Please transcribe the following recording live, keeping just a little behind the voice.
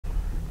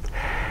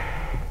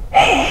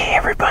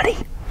everybody,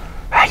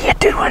 how you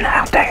doing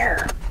out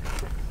there?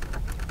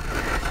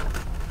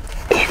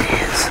 It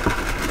is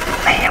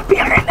man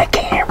behind the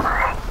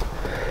camera,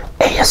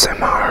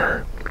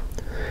 ASMR.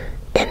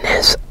 In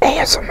this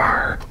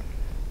ASMR,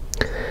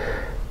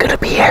 gonna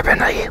be having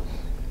a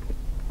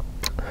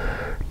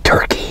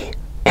turkey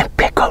and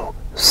pickle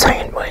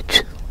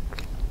sandwich.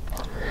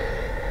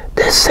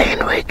 This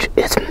sandwich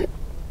is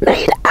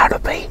made out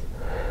of a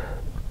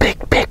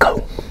big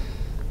pickle.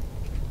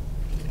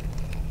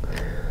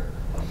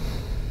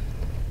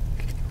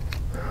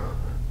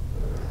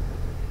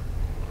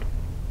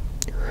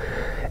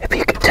 If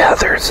you can tell,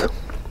 there's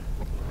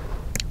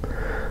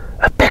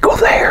a pickle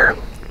there.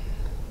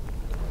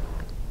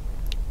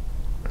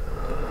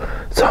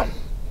 So,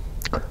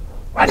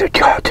 why don't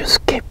y'all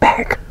just get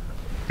back,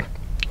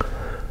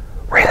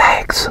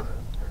 relax,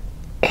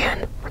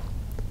 and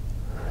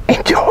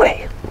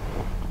enjoy.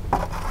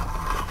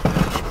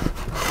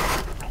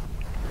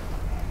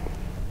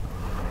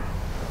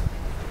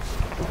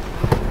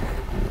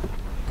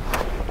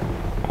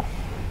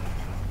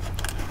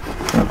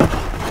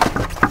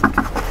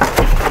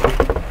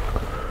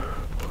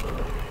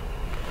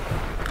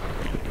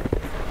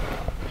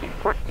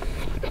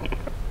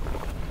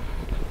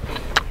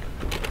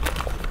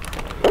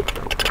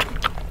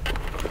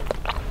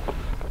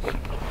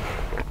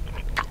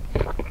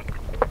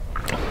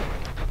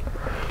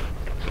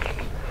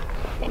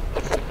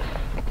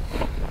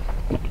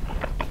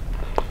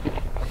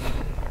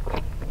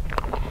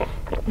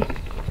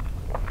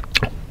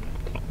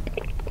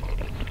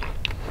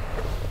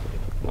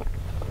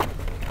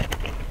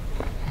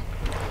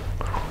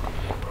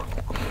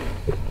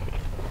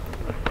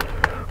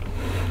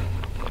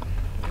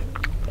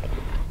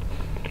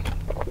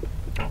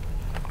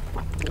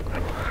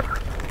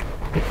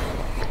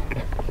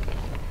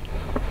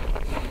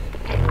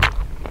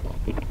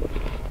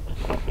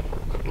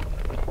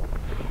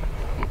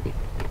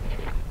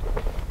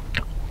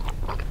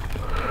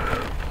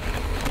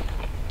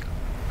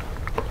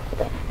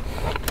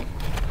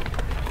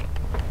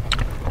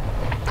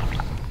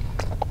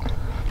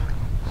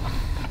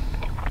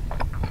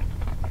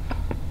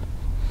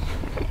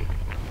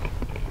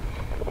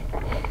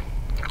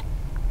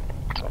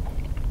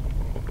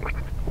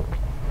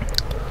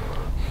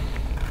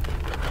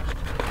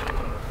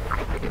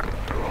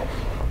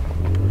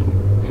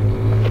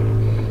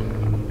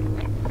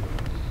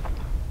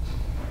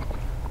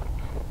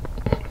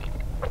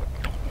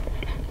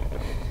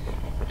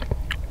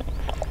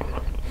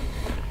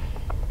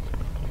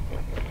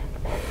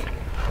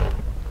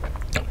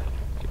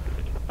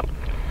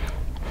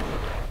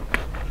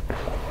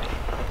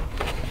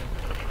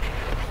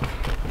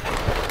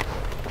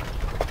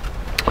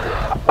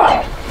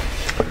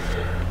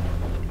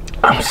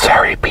 I'm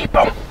sorry,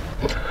 people.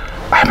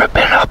 I haven't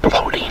been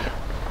uploading.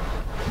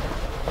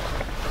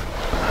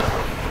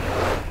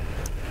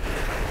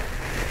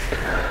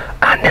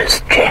 On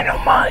this channel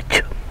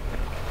much.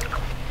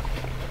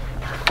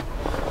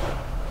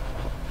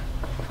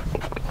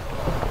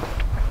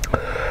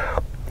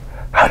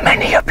 How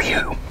many of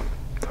you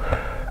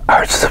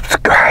are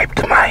subscribed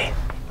to my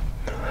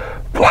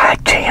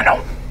vlog channel?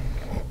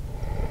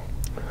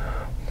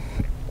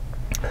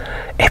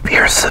 If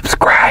you're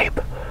subscribed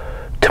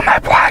to my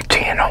vlog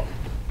channel,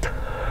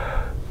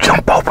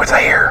 jump over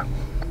there,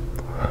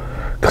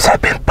 because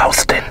I've been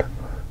posting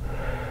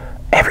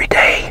every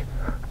day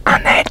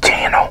on that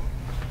channel.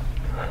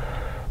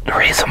 The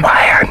reason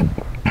why I've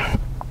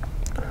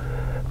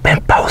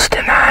been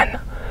posting on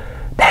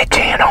that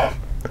channel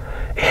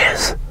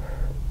is,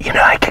 you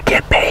know, I could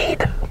get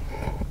paid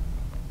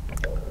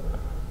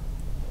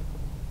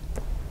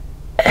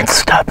and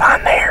stuff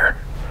on there.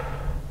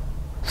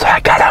 So I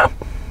gotta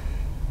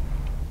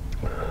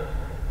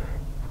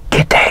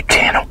get that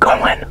channel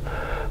going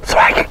so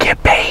I can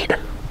get paid.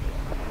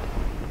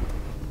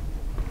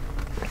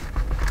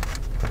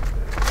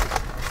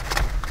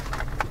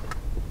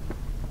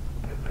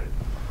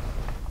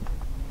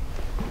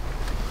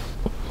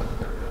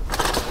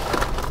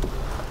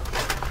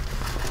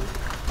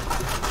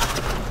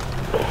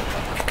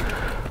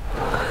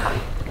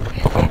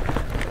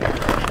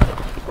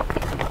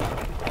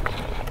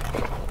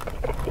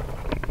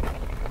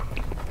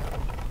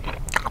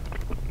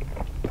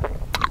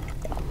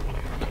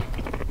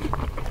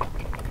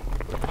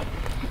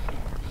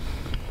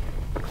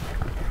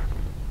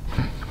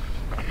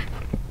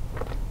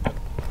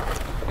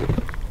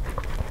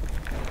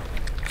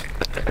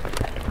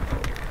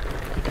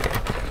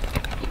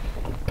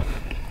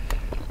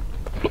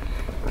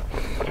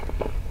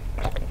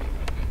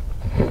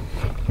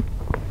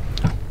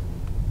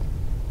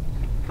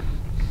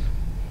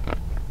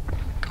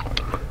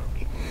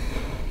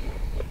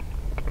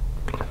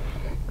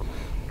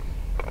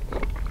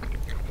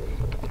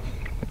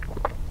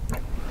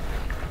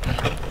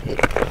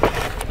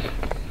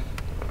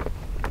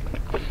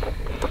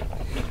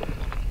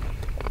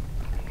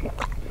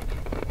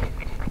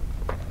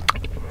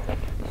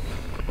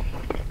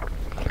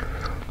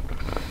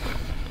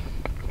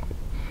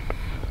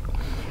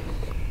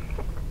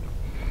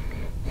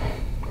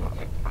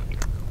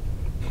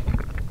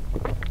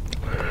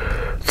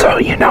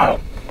 So,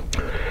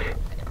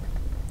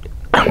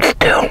 I'm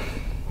still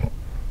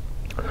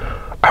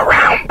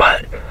around,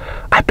 but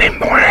I've been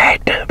more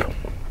active,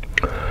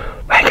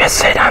 like I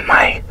said, on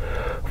my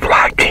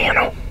vlog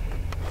channel.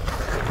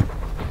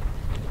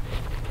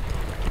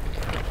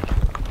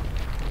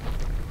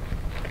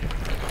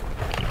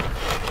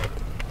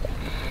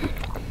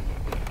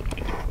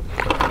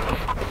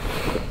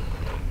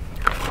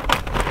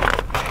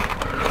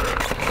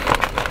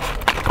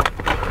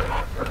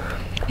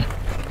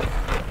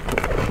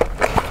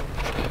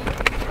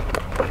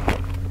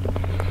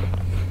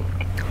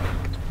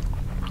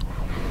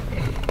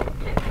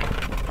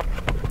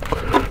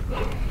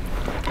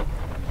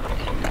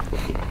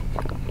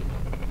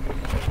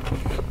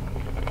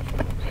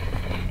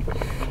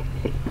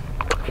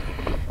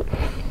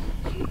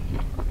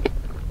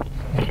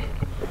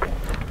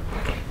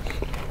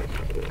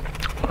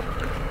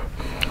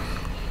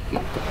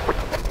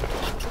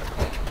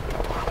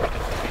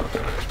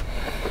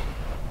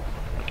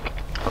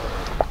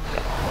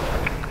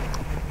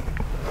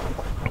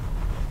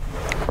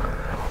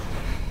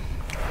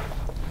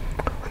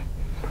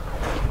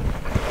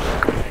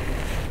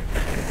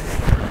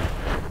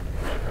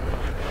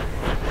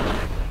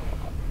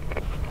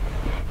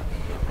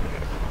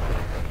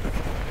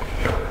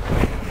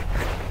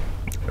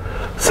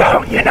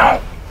 So,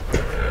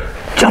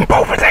 jump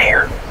over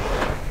there.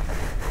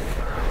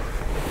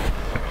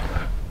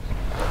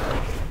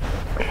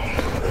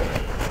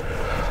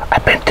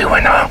 I've been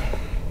doing a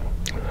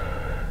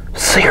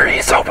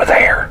series over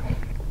there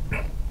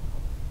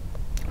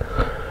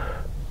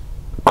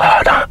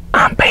called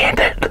I'm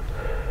Bandit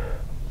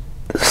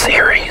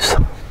series.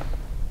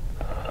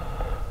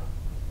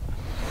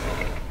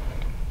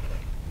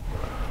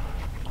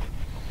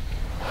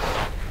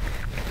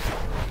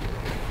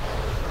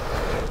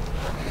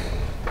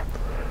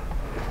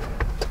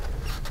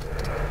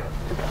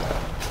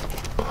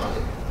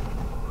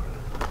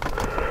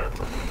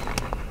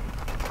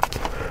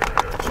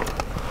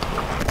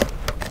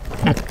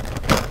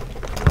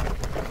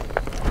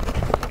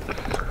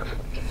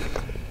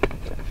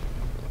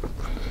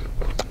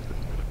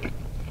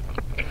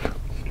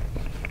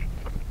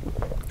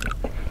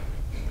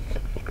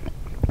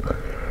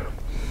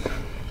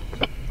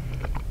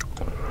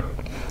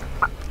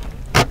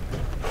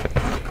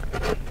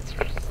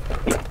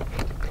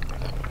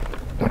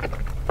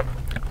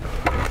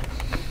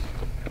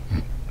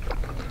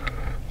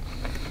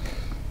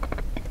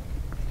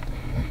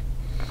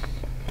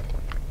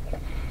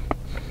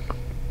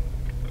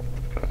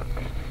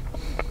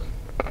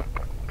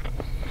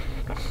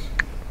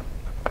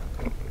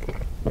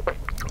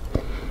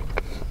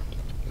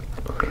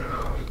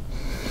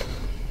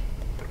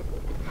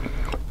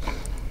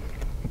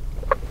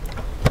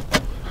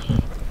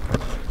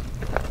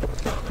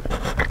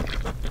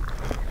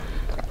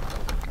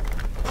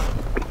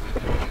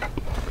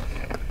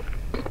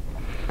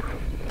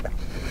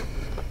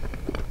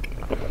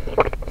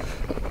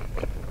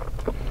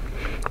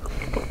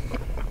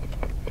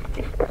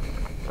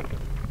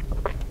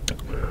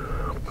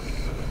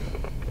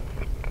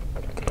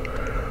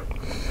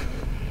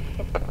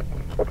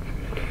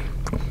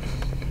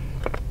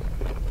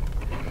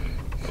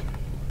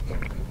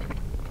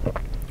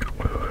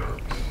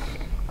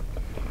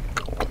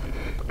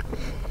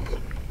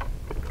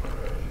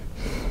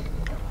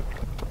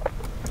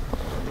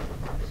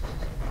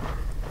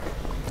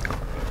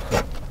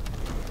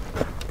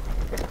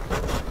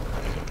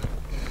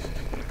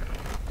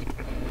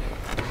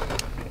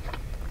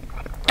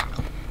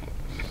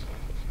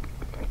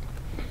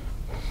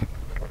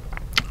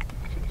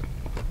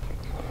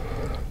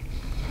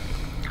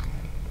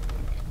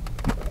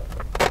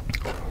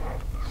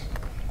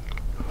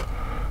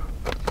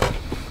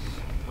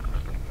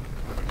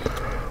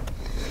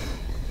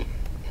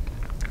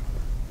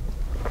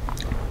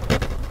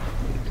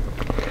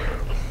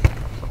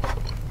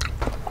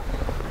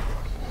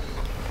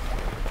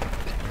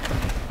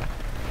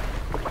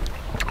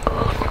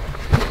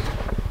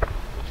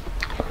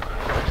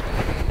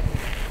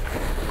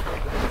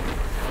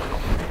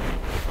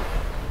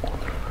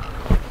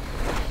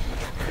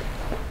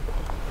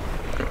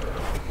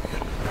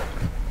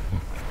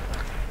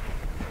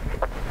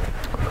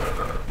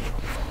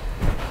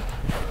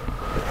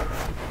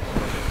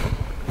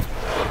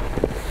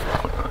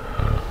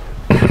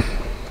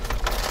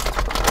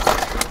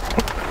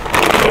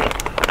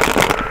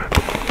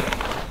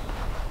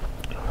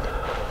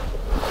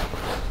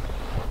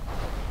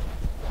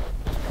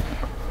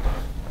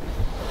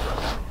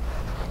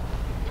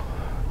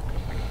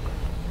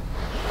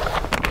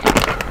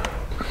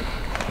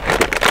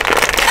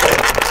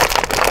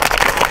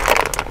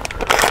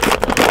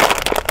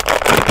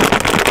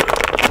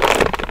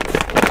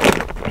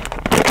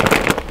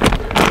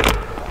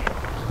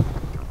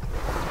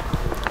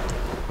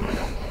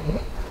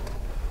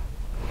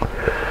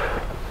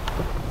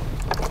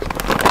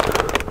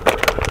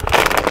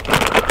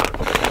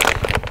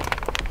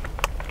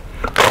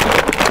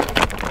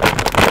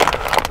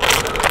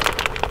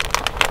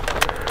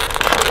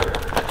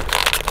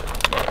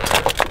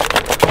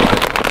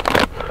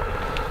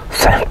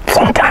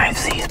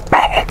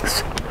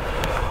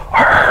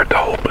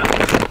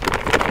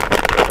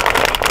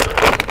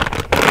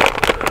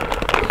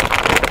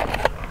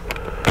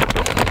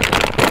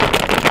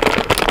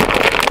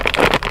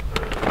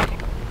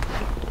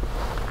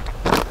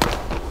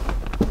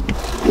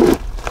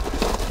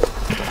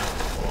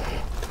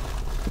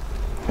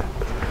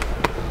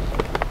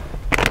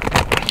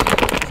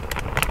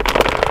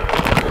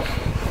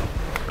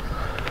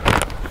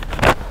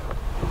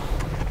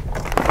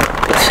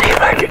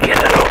 if I could get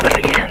it open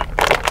again.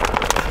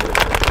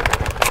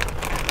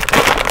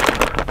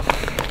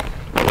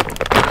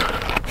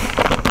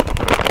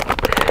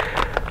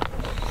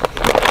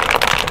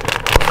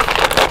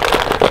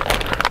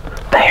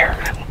 There.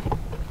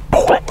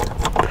 Boy.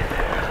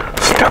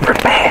 Stubborn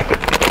man.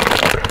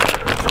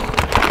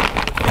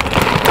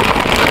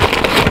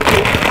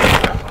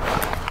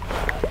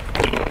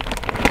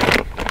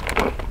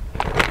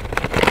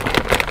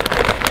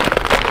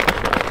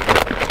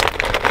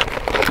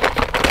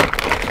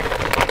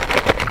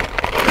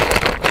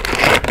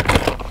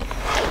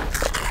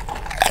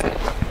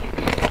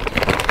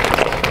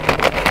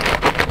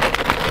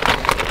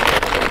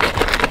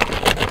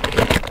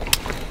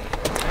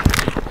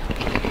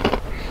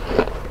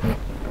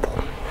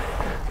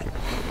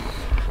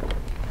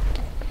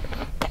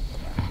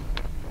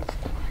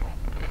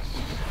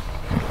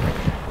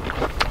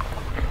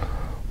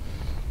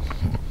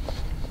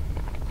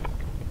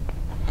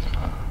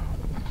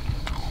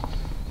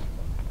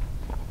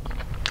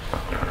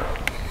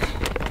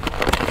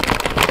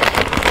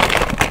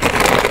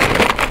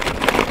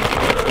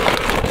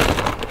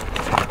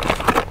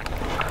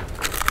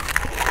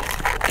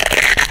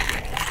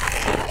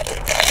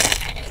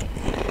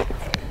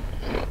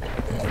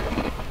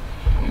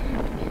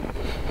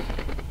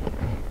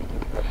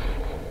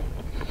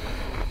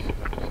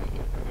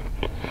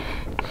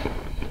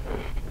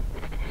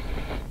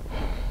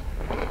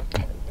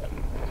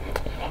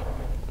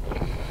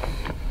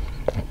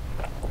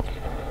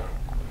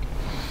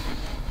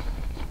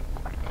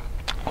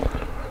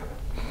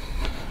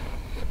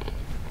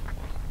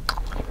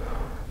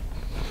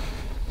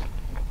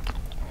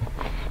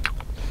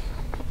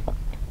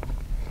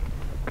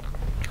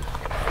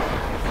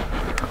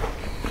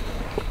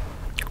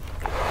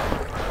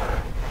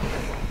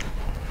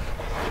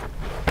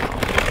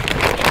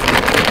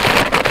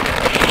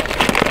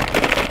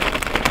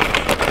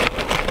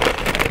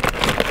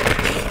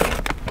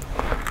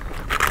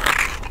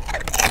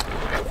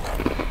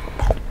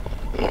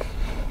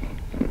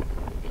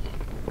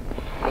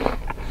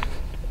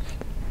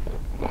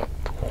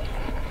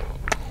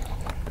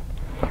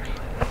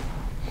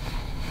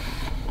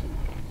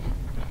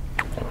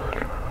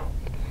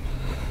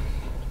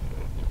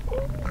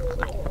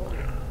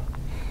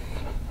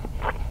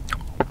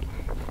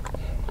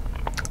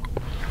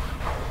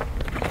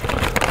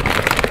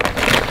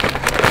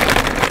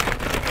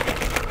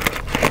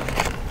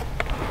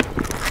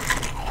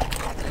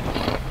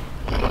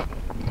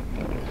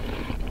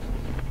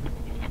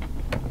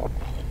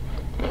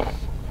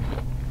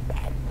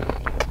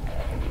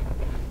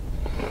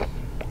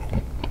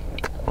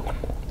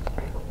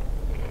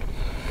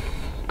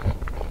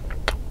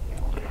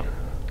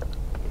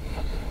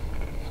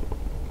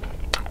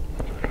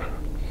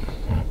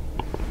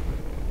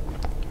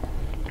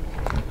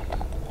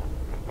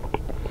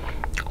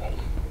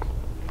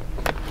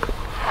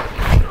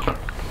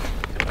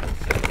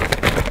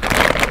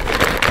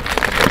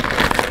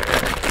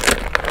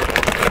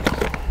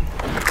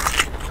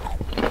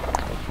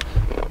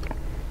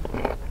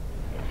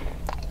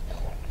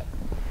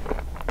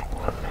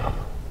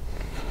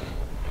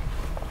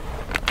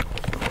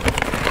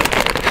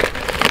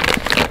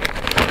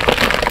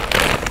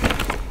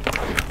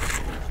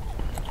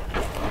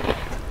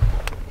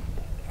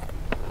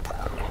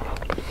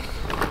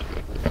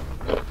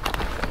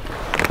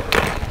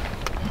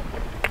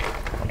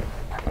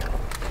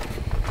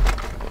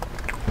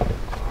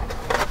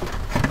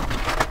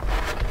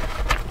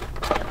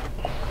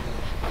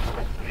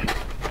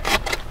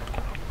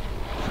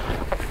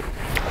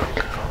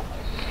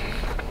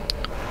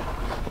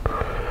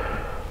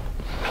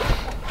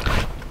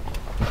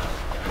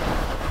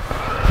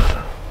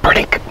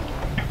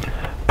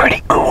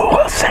 Pretty cool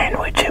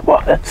sandwich it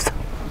was.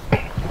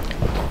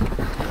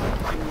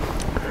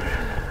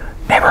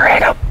 Never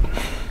had a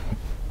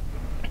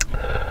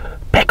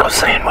pickle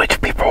sandwich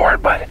before,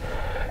 but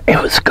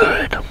it was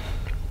good.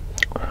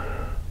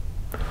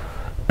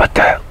 But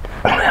the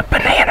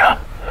banana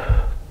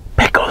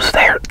pickles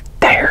there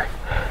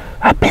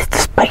a bit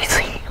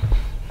spicy.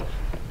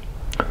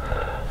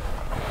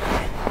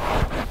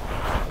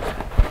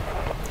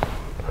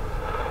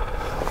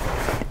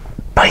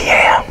 But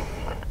yeah,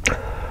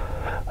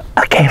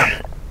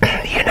 again,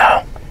 you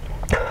know,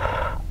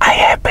 I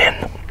have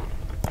been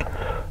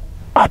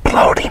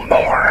uploading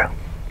more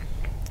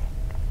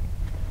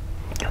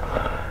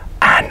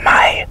on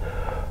my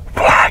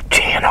vlog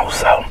channel,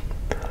 so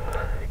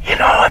you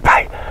know,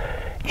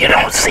 if you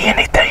don't see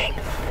anything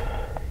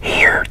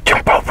here,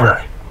 jump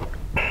over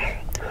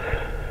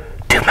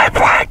to my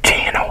vlog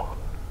channel,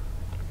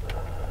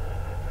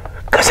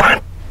 cause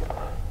I'm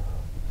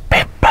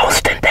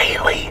posting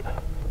daily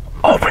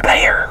over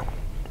there.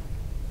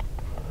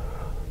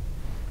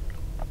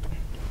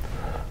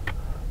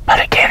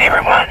 But again,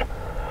 everyone,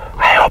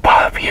 I hope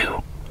all of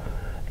you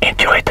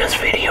enjoyed this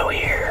video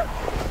here.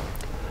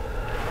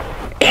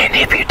 And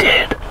if you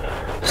did,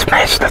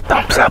 smash the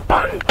thumbs up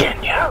button,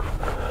 can ya?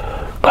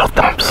 Go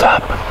thumbs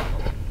up.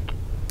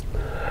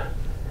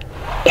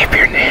 If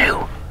you're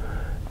new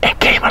and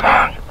came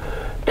along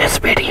this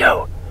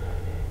video,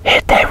 hit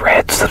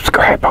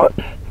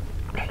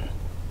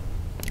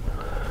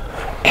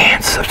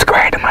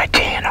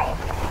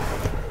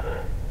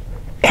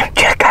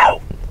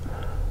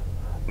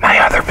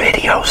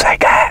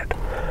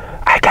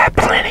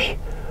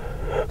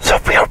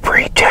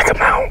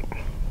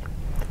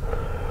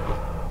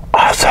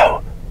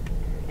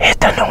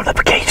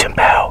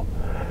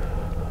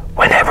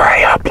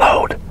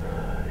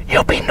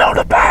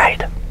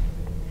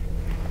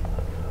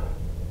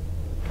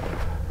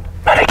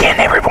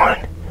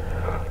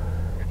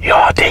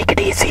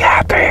easy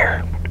out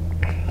there.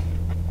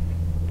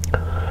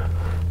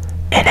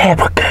 And have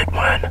a good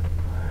one.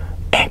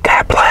 And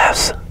God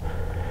bless.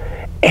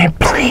 And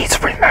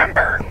please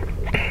remember,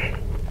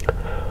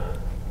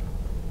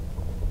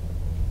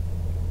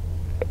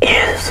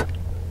 is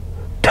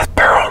to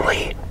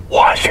thoroughly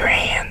wash your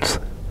hands.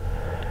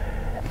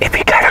 If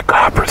you got a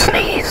cough or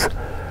sneeze,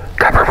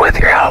 cover with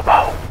your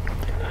elbow.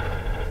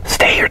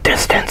 Stay your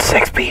distance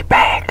 6 feet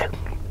back.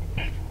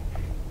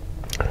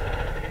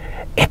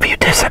 If you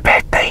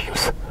disinfect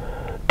things,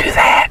 do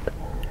that.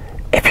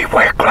 If you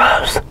wear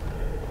gloves,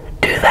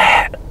 do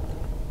that.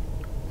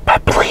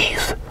 But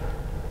please,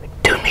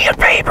 do me a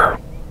favor.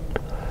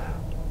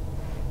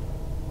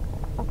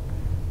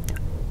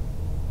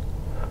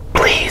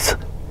 Please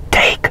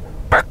take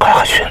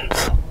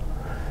precautions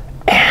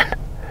and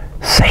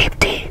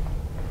safety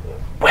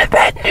with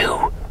that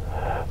new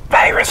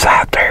virus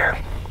out there.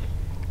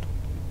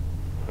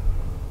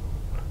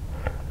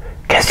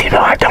 Because, you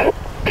know, I don't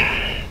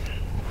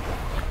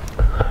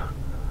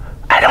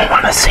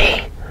want to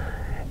see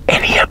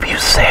any of you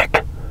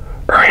sick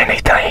or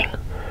anything.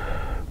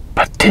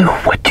 But do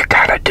what you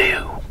gotta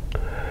do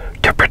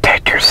to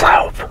protect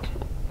yourself.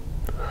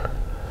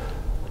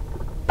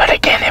 But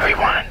again,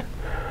 everyone,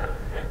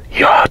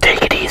 you all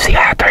take it easy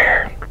out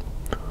there.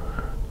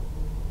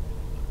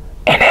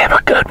 And have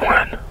a good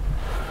one.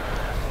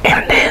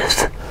 And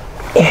this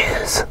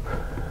is